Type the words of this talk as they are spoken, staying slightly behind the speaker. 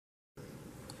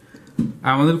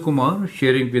I'm Anil Kumar,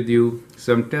 sharing with you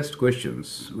some test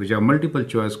questions which are multiple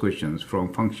choice questions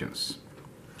from functions.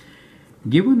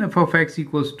 Given f of x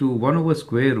equals to 1 over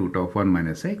square root of 1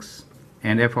 minus x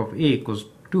and f of a equals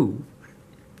to,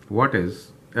 what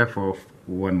is f of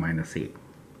 1 minus a?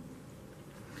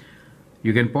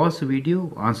 You can pause the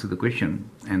video, answer the question,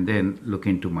 and then look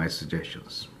into my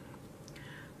suggestions.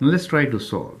 Now let's try to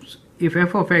solve. If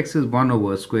f of x is 1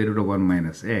 over square root of 1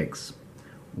 minus x,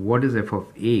 what is f of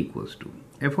a equals to?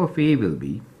 F of a will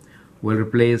be, we'll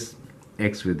replace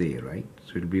x with a, right?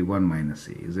 So it will be 1 minus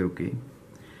a. Is it okay?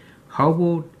 How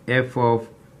about f of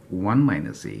 1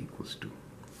 minus a equals to?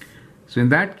 So in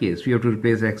that case, we have to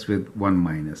replace x with 1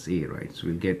 minus a, right? So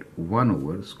we'll get 1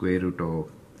 over square root of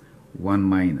 1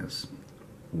 minus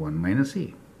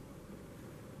a.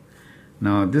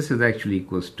 Now this is actually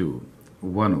equals to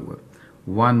 1 over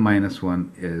 1 minus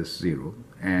 1 is 0,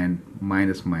 and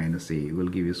minus a will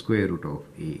give you square root of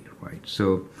a, right?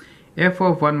 So f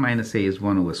of 1 minus a is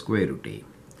 1 over square root a.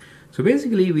 So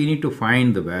basically we need to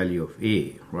find the value of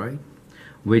a, right?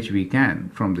 Which we can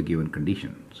from the given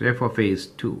condition. So f of a is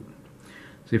 2.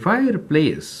 So if I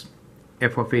replace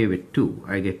f of a with 2,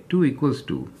 I get 2 equals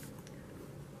to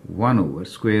 1 over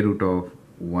square root of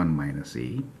 1 minus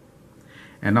a.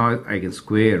 And now I can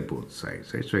square both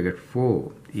sides, right? So I get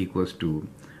 4 equals to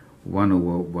 1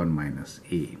 over 1 minus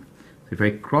a. So if I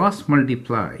cross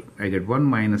multiply, I get 1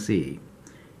 minus a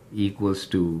equals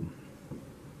to,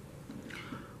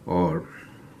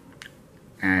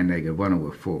 and I get 1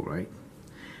 over 4, right?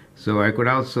 So I could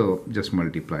also just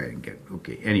multiply and get,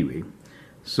 okay, anyway.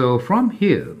 So from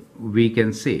here, we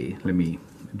can say, let me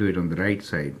do it on the right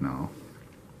side now.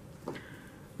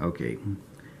 Okay,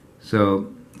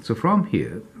 so from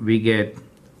here, we get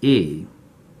a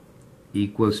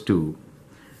equals to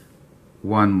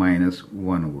 1 minus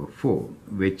 1 over 4,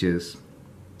 which is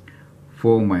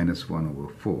 4 minus 1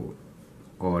 over 4,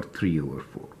 or 3 over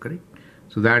 4, correct?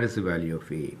 So that is the value of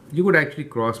a. You could actually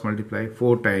cross multiply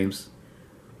 4 times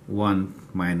 1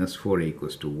 minus 4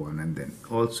 equals to 1, and then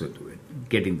also do it,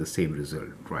 getting the same result,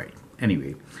 right?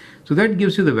 Anyway, so that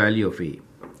gives you the value of a.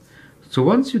 So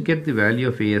once you get the value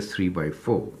of a as 3 by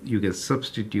 4, you can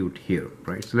substitute here,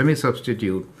 right? So let me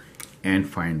substitute and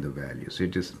find the value. So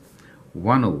it is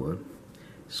 1 over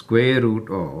square root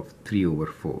of 3 over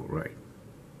 4, right?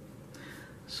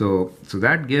 So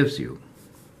that gives you,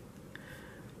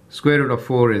 square root of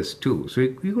 4 is 2. So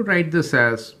you could write this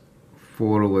as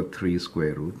 4 over 3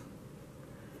 square root,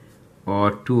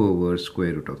 or 2 over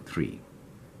square root of 3.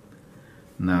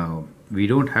 Now, we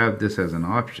don't have this as an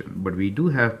option, but we do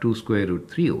have 2 square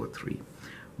root 3 over 3,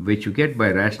 which you get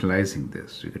by rationalizing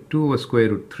this. So you get 2 over square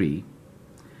root 3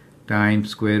 times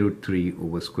square root 3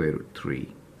 over square root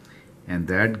 3, and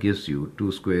that gives you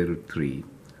 2 square root 3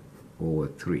 over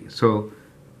 3. So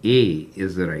a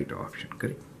is the right option,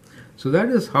 correct? So that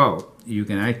is how you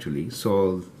can actually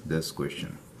solve this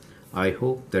question. I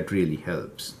hope that really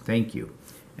helps. Thank you,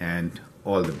 and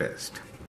all the best.